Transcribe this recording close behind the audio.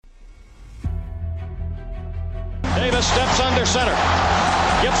Davis steps under center.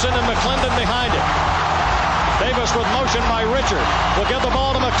 Gibson and McClendon behind it. Davis with motion by Richard. Will give the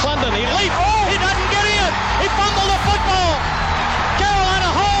ball to McClendon. He leaps. Oh, he doesn't get in. He fumbled the football.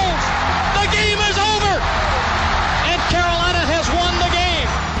 Carolina holds. The game is over. And Carolina has won the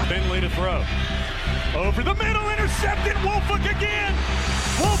game. Finley to throw. Over the middle, intercepted. Woolfolk again.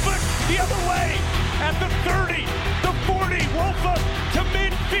 Woolfolk the other way. At the 30, the 40. Woolfolk to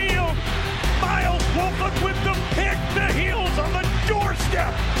midfield. Miles Woolfolk with the pick. The heels on the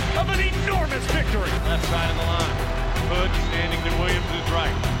doorstep of an enormous victory. Left side of the line. Hood standing to Williams'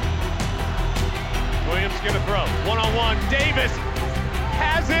 right. Williams gonna throw. One-on-one. Davis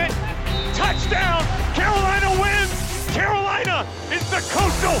has it. Touchdown. Carolina wins. Carolina is the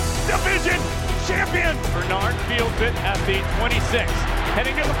Coastal Division champion. Bernard fields it at the 26.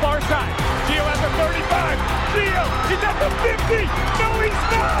 Heading to the far side. Gio at the 35. Gio, he's at the 50. No, he's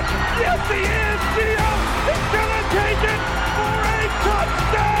not. Yes, he is. Gio is gonna take it for a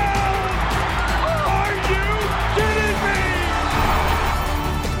touchdown. Are you kidding me?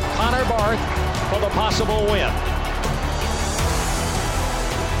 Connor Barth for the possible win.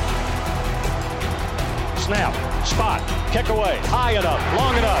 Snap, spot, kick away, high enough,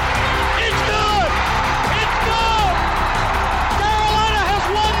 long enough. It's good! It's good! Carolina has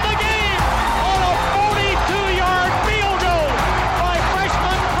won the game on a 42-yard field goal by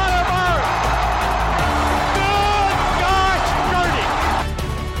freshman Connor Barth. Good gosh, dirty!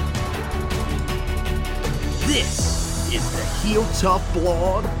 This is the Heel Tough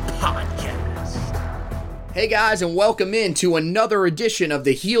Blog Podcast. Hey guys, and welcome into another edition of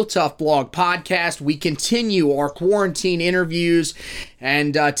the Heel Tough Blog Podcast. We continue our quarantine interviews,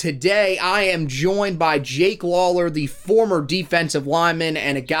 and today I am joined by Jake Lawler, the former defensive lineman,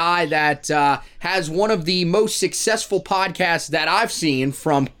 and a guy that has one of the most successful podcasts that I've seen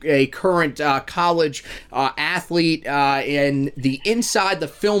from a current college athlete in the Inside the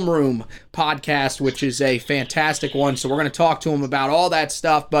Film Room podcast, which is a fantastic one. So we're going to talk to him about all that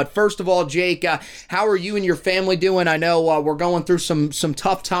stuff. But first of all, Jake, how are you and your family doing? I know we're going through some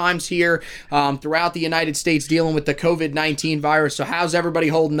tough times here throughout the United States dealing with the COVID-19 virus. So how's everybody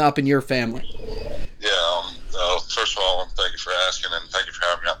holding up in your family? Yeah, first of all, thank you for asking, and thank you for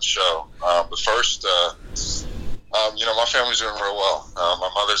having me on the show. But first, my family's doing real well. My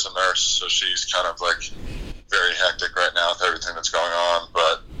mother's a nurse, so she's kind of like very hectic right now with everything that's going on,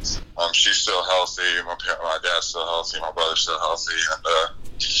 but she's still healthy. My dad's still healthy. My brother's still healthy, and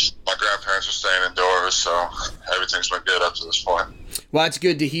my grandparents are staying indoors, so everything's been good up to this point. Well, it's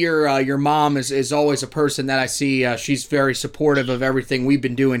good to hear. Your mom is always a person that I see. She's very supportive of everything we've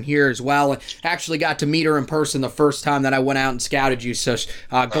been doing here as well. And actually got to meet her in person the first time that I went out and scouted you. So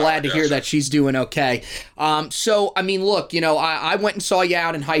glad to hear that she's doing okay. Look, I went and saw you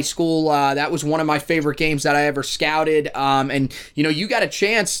out in high school. That was one of my favorite games that I ever scouted. You got a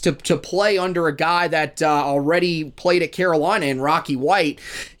chance to play under a guy that already played at Carolina in Rocky White.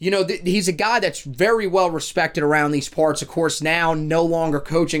 He's a guy that's very well respected around these parts. Of course, now no longer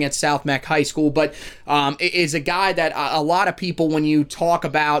coaching at South Meck High School, but is a guy that a lot of people, when you talk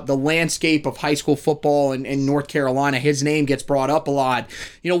about the landscape of high school football in North Carolina, his name gets brought up a lot.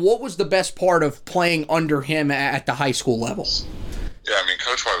 What was the best part of playing under him at the high school level? Yeah,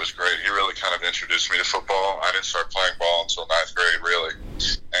 Coach White was great. He really kind of introduced me to football. I didn't start playing ball until 9th grade, really.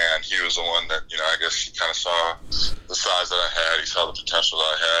 And he was the one that, I guess he kind of saw the size that I had. He saw the potential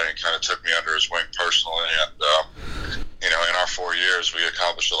that I had, and he kind of took me under his wing personally. And, in our 4 years, we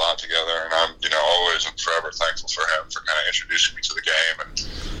accomplished a lot together. And I'm, always and forever thankful for him for kind of introducing me to the game and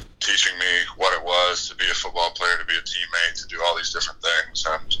teaching me what it was to be a football player, to be a teammate, to do all these different things.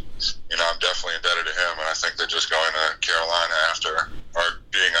 And, I'm definitely indebted to him. And I think that just going to Carolina or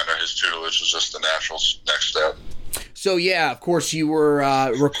being under his tutelage was just the natural next step. So, yeah, of course, you were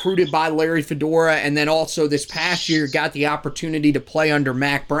recruited by Larry Fedora, and then also this past year got the opportunity to play under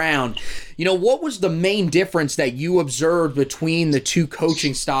Mack Brown. What was the main difference that you observed between the two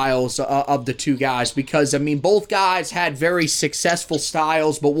coaching styles of the two guys? Because, both guys had very successful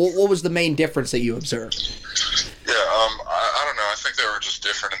styles, but what was the main difference that you observed? Yeah, I don't know. I think they were just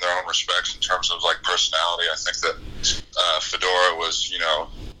different in their own respects in terms of, personality. I think that Fedora was,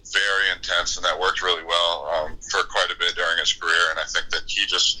 very intense, and that worked really well for quite a bit during his career. And I think that he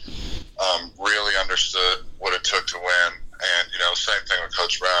just really understood what it took to win. And, same thing with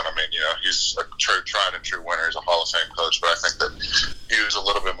Coach Brown. He's a tried and true winner. He's a Hall of Fame coach. But I think that he was a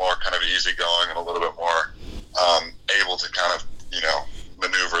little bit more kind of easygoing and a little bit more able to kind of,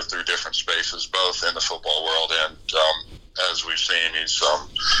 maneuver through different spaces, both in the football world and, as we've seen, he's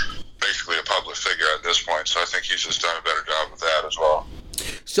basically a public figure at this point. So I think he's just done a better job with that as well.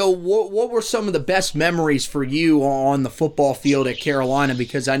 So So what were some of the best memories for you on the football field at Carolina?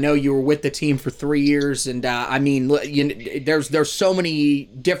 Because I know you were with the team for 3 years, and there's so many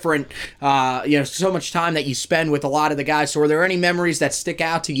different, so much time that you spend with a lot of the guys. So are there any memories that stick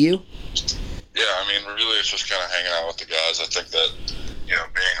out to you? Yeah, I mean, really, it's just kind of hanging out with the guys. I think that being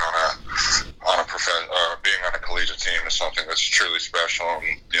being on a collegiate team is something that's truly special, and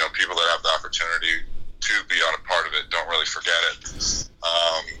people that have the opportunity to be on a part of it don't really forget it.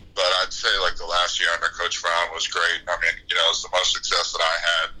 But I'd say like the last year under Coach Brown was great. I mean, it was the most success that I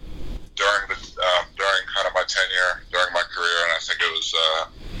had during kind of my tenure, during my career, and I think it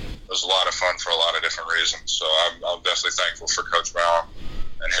was a lot of fun for a lot of different reasons. So I'm definitely thankful for Coach Brown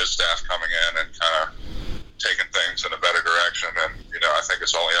and his staff coming in and kind of taking things in a better direction. And I think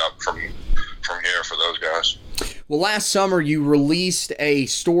it's only up from here for those guys. Well, last summer you released a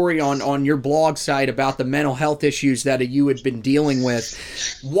story on your blog site about the mental health issues that you had been dealing with.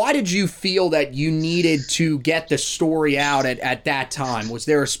 Why did you feel that you needed to get the story out at that time? Was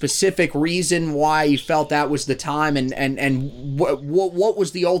there a specific reason why you felt that was the time, and what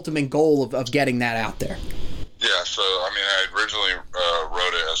was the ultimate goal of getting that out there? Yeah, so I mean, I originally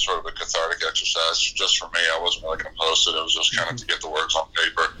wrote it as sort of a cathartic exercise just for me. I wasn't really going to post it. It was just kind of to get the words on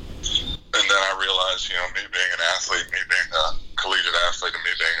paper. And then I realized, me being an athlete, me being a collegiate athlete, and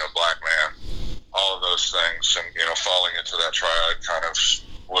me being a black man, all of those things, and falling into that triad kind of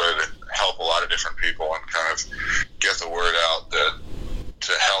would help a lot of different people and kind of get the word out that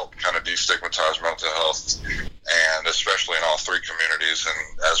to help kind of destigmatize mental health, and especially in all three communities, and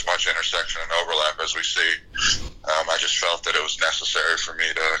as much intersection and overlap as we see. I just felt that it was necessary for me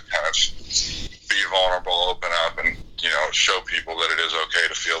to kind of be vulnerable, open up, and show people that it is okay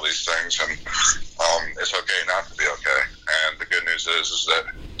to feel these things, and it's okay not to be okay. And the good news is that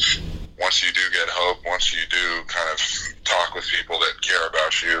once you do get hope, once you do kind of talk with people that care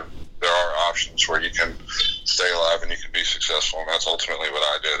about you, there are options where you can stay alive and you can be successful, and that's ultimately what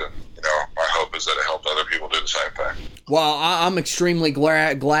I did. And my hope is that it helped other people do the same thing. Well, I'm extremely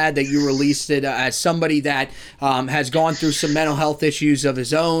glad that you released it. As somebody that has gone through some mental health issues of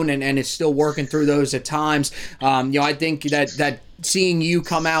his own and is still working through those at times, I think that seeing you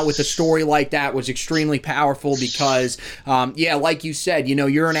come out with a story like that was extremely powerful because, like you said,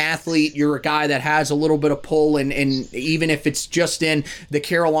 you're an athlete, you're a guy that has a little bit of pull, and even if it's just in the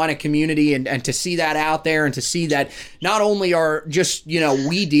Carolina community, and to see that out there, and to see that not only are just,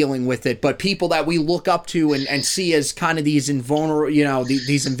 we dealing with it, but people that we look up to and see as kind of these invulnerable,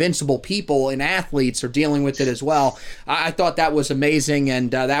 these invincible people and athletes are dealing with it as well. I thought that was amazing, and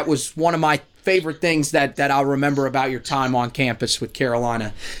that was one of my favorite things that I'll remember about your time on campus with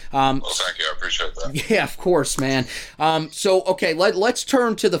Carolina. Well, thank you. I appreciate that. Yeah, of course, man. Okay, let's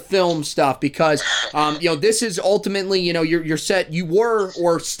turn to the film stuff because, this is ultimately, you're set, you were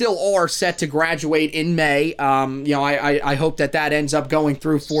or still are set to graduate in May. I hope that ends up going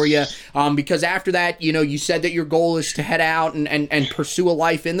through for you because after that, you said that your goal is to head out and pursue a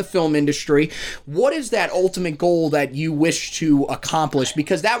life in the film industry. What is that ultimate goal that you wish to accomplish?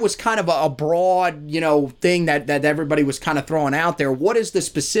 Because that was kind of a broad, thing that everybody was kind of throwing out there. What is the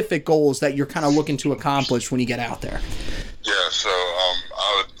specific goals that you're kind of looking to accomplish when you get out there? Yeah, so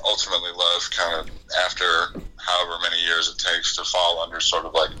I would ultimately love kind of after however many years it takes to fall under sort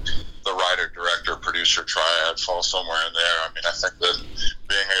of like the writer, director, producer triad, fall somewhere in there. I mean, I think that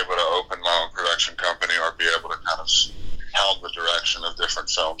being able to open my own production company or be able to kind of helm the direction of different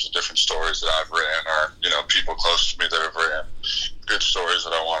films and different stories that I've written, or people close to me that have written good stories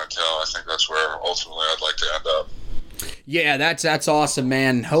that I want to tell. I think that's where ultimately I'd like to end up. Yeah, that's awesome,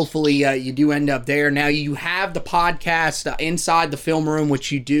 man. Hopefully you do end up there. Now, you have the podcast Inside the Film Room,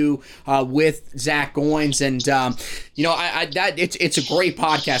 which you do with Zach Goins, and it's a great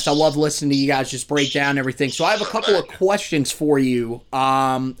podcast. I love listening to you guys just break down everything. So I have a couple of questions for you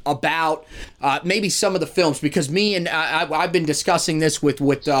about maybe some of the films, because me and I've been discussing this with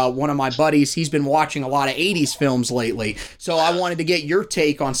one of my buddies. He's been watching a lot of 80s films lately, so I wanted to get your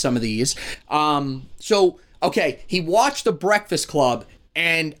take on some of these. Okay, he watched The Breakfast Club,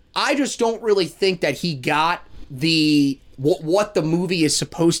 and I just don't really think that he got what the movie is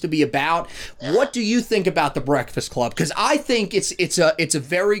supposed to be about. What do you think about The Breakfast Club? Because I think it's a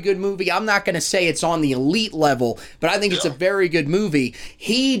very good movie. I'm not going to say it's on the elite level, but I think it's a very good movie.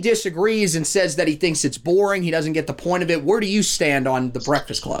 He disagrees and says that he thinks it's boring. He doesn't get the point of it. Where do you stand on The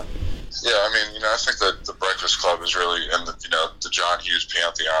Breakfast Club? Yeah, I mean, I think that The Breakfast Club is really in the John Hughes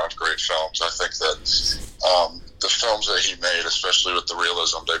pantheon of great films. I think that the films that he made, especially with the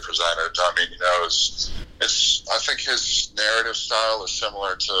realism they presented, I mean, I think his narrative style is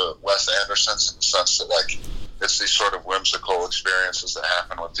similar to Wes Anderson's in the sense that, like, it's these sort of whimsical experiences that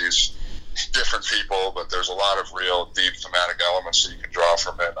happen with these different people, but there's a lot of real deep thematic elements that you can draw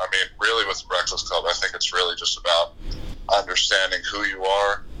from it. I mean, really with the Breakfast Club, I think it's really just about understanding who you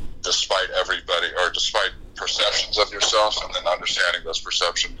are despite everybody, or despite perceptions of yourself, and then understanding those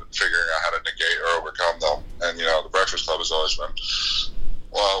perceptions and figuring out how to negate or overcome them. And, the Breakfast Club has always been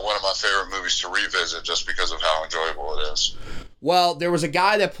one of my favorite movies to revisit just because of how enjoyable it is. Well, there was a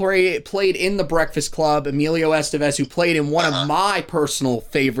guy that played in The Breakfast Club, Emilio Estevez, who played in one of my personal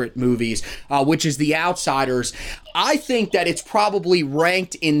favorite movies, which is The Outsiders. I think that it's probably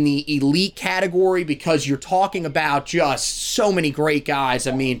ranked in the elite category because you're talking about just so many great guys.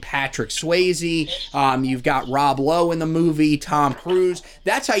 I mean, Patrick Swayze, you've got Rob Lowe in the movie, Tom Cruise.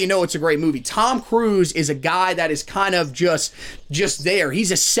 That's how you know it's a great movie. Tom Cruise is a guy that is kind of just there.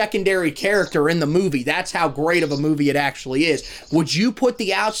 He's a secondary character in the movie. That's how great of a movie it actually is. Would you put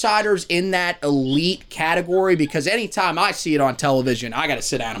The Outsiders in that elite category? Because anytime I see it on television, I got to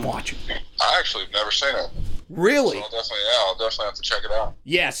sit down and watch it. I actually have never seen it. Really? So I'll definitely have to check it out.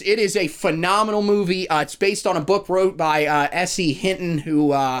 Yes, it is a phenomenal movie. It's based on a book wrote by S.E. Hinton, who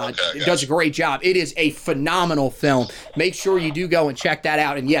does a great job. It is a phenomenal film. Make sure you do go and check that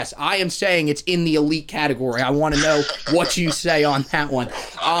out. And yes, I am saying it's in the elite category. I want to know what you say on that one.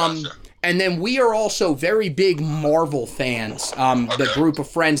 And then we are also very big Marvel fans, the group of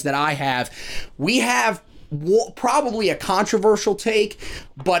friends that I have. We have probably a controversial take,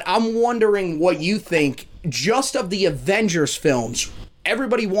 but I'm wondering what you think just of the Avengers films.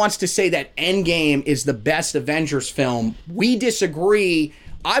 Everybody wants to say that Endgame is the best Avengers film. We disagree.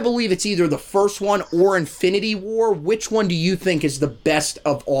 I believe it's either the first one or Infinity War. Which one do you think is the best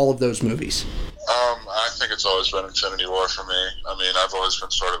of all of those movies? I think it's always been Infinity War for me. I mean, I've always been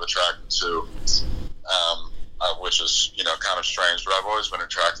sort of attracted to, which is, kind of strange, but I've always been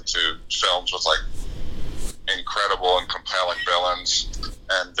attracted to films with, incredible and compelling villains,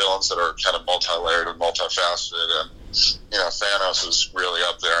 and villains that are kind of multi-layered and multifaceted. And, Thanos is really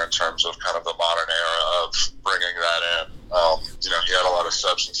up there in terms of kind of the modern era of bringing that in. He had a lot of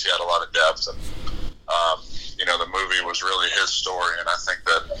substance, he had a lot of depth, and, the movie was really his story. And I think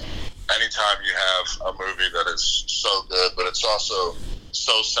that anytime you have a movie that is so good, but it's also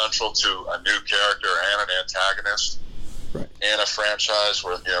so central to a new character and an antagonist, right, in a franchise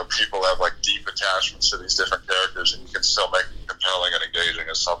where, people have deep attachments to these different characters, and you can still make them compelling and engaging,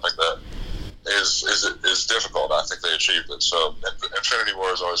 is something that is difficult. I think they achieved it. So Infinity War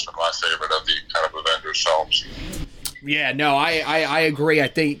has always been my favorite of the kind of Avengers films. Yeah, no, I agree. I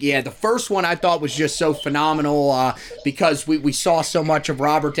think, the first one I thought was just so phenomenal because we saw so much of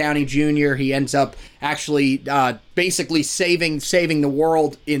Robert Downey Jr. He ends up actually basically saving the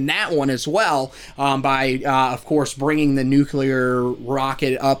world in that one as well by, of course, bringing the nuclear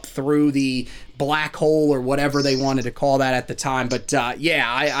rocket up through the black hole or whatever they wanted to call that at the time. But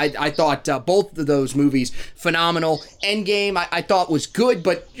I thought both of those movies phenomenal. Endgame I thought was good,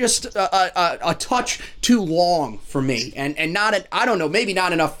 but just a touch too long for me, and not I don't know, maybe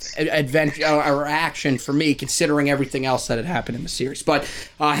not enough adventure or action for me considering everything else that had happened in the series. But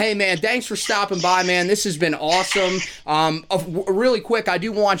hey man, thanks for stopping by, man. This has been awesome. Really quick, I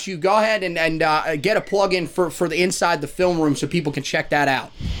do want you go ahead and get a plug in for the Inside the Film Room so people can check that out.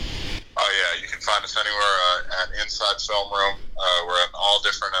 Oh, yeah, you can find us anywhere at Inside Film Room. We're at all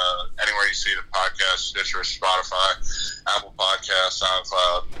different, anywhere you see the podcast, Stitcher, Spotify, Apple Podcasts,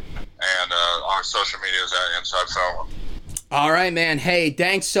 SoundCloud, and our social media is at Inside Film Room. All right, man. Hey,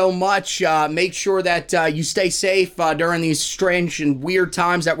 thanks so much. Make sure that you stay safe during these strange and weird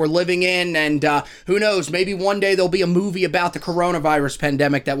times that we're living in. And who knows, maybe one day there'll be a movie about the coronavirus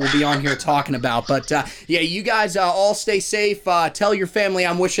pandemic that we'll be on here talking about. But you guys all stay safe. Tell your family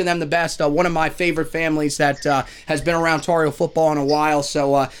I'm wishing them the best. One of my favorite families that has been around Tar Heel football in a while.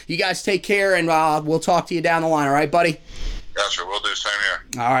 So you guys take care, and we'll talk to you down the line. All right, buddy? Gotcha. We'll do. Same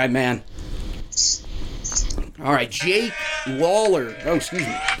here. All right, man. All right, Jake Lawler.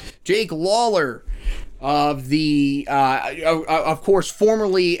 Jake Lawler of the, of course,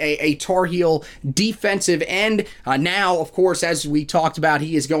 formerly a Tar Heel defensive end. Now, of course, as we talked about,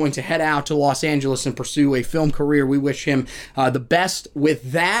 he is going to head out to Los Angeles and pursue a film career. We wish him the best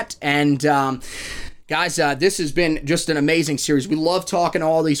with that. And guys, this has been just an amazing series. We love talking to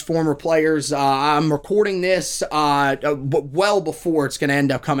all these former players. I'm recording this well before it's going to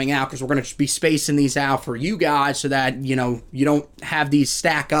end up coming out because we're going to be spacing these out for you guys so that, you don't have these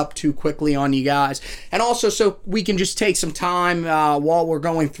stack up too quickly on you guys. And also so we can just take some time while we're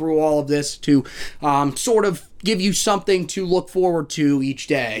going through all of this to sort of give you something to look forward to each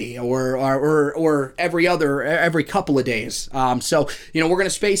day or every couple of days. So, we're going to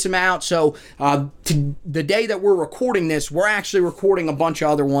space them out. So the day that we're recording this, we're actually recording a bunch of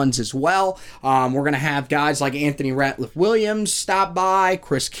other ones as well. We're going to have guys like Anthony Ratliff-Williams stop by,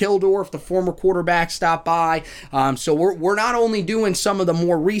 Chris Kildorf, the former quarterback, stop by. So we're not only doing some of the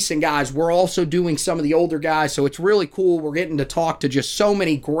more recent guys, we're also doing some of the older guys. So it's really cool. We're getting to talk to just so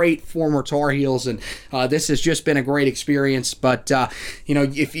many great former Tar Heels, and this has just been a great experience. But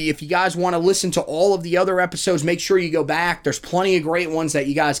if you guys want to listen to all of the other episodes, make sure you go back. There's plenty of great ones that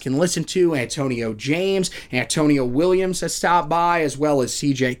you guys can listen to. Antonio James, Antonio Williams has stopped by, as well as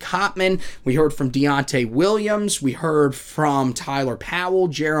CJ Kottman. We heard from Deontay Williams. We heard from Tyler Powell,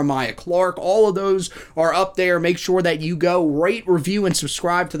 Jeremiah Clark. All of those are up there. Make sure that you go rate, review, and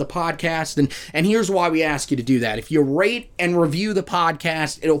subscribe to the podcast. And here's why we ask you to do that. If you rate and review the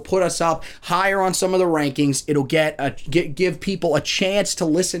podcast, it'll put us up higher on some of the rankings. It'll give people a chance to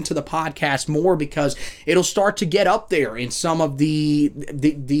listen to the podcast more, because it'll start to get up there in some of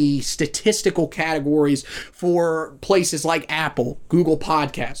the statistical categories for places like Apple, Google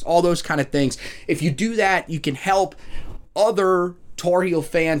Podcasts, all those kind of things. If you do that, you can help other Tar Heel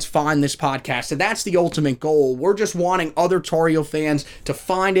fans find this podcast, and that's the ultimate goal. We're just wanting other Tar Heel fans to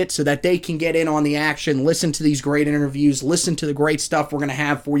find it so that they can get in on the action, listen to these great interviews, listen to the great stuff we're going to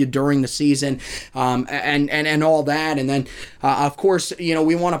have for you during the season, and all that. And then, of course,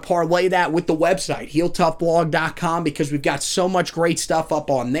 we want to parlay that with the website, HeelToughBlog.com, because we've got so much great stuff up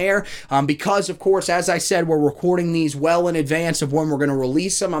on there. Because, of course, as I said, we're recording these well in advance of when we're going to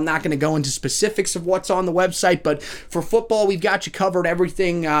release them. I'm not going to go into specifics of what's on the website, but for football, we've got you covered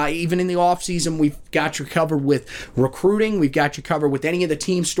everything. Even in the offseason, we've got you covered with recruiting. We've got you covered with any of the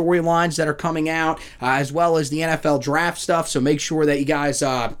team storylines that are coming out, as well as the NFL draft stuff. So make sure that you guys,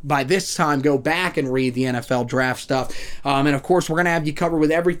 by this time, go back and read the NFL draft stuff. And of course, we're going to have you covered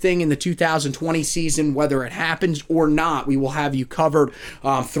with everything in the 2020 season, whether it happens or not. We will have you covered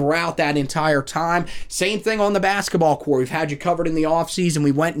throughout that entire time. Same thing on the basketball court. We've had you covered in the offseason.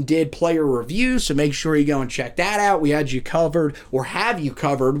 We went and did player reviews, so make sure you go and check that out. We had you covered, or have you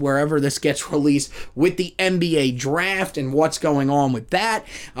covered, wherever this gets released, with the NBA draft and what's going on with that.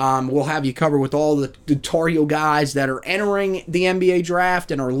 We'll have you covered with all the Tar Heel guys that are entering the NBA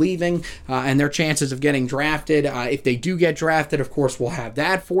draft and are leaving, and their chances of getting drafted. If they do get drafted, of course, we'll have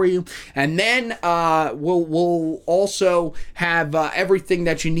that for you. And then we'll also have everything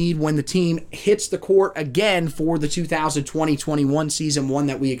that you need when the team hits the court again for the 2020-21 season, one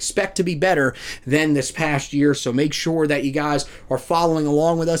that we expect to be better than this past year. So make sure that you guys are following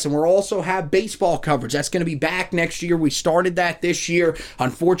along with us. And we'll also have baseball coverage. That's going to be back next year. We started that this year.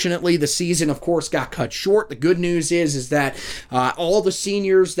 Unfortunately, the season, of course, got cut short. The good news is that all the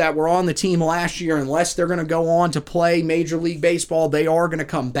seniors that were on the team last year, unless they're going to go on to play Major League Baseball, they are going to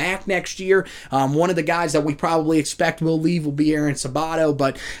come back next year. One of the guys that we probably expect will leave will be Aaron Sabato,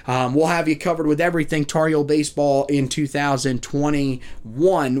 but we'll have you covered with everything Tar Heel baseball in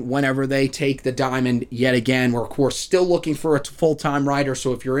 2021 whenever they take the diamond yet again. We're, of course, still looking for a full-time writer,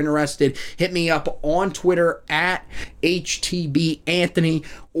 so if you're interested, hit me up on Twitter at HTBAnthony,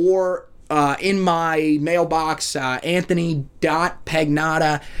 or in my mailbox,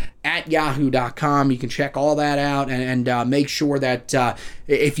 anthony.pagnotta@yahoo.com. You can check all that out and make sure that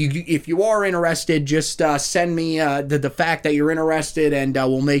if you are interested, just send me the fact that you're interested, and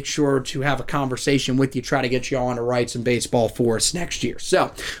we'll make sure to have a conversation with you, try to get you on to write some baseball for us next year.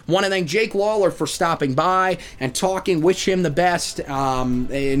 So, want to thank Jake Lawler for stopping by and talking. Wish him the best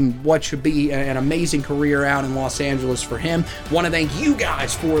in what should be an amazing career out in Los Angeles for him. Want to thank you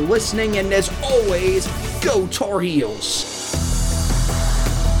guys for listening, and as always, go Tar Heels!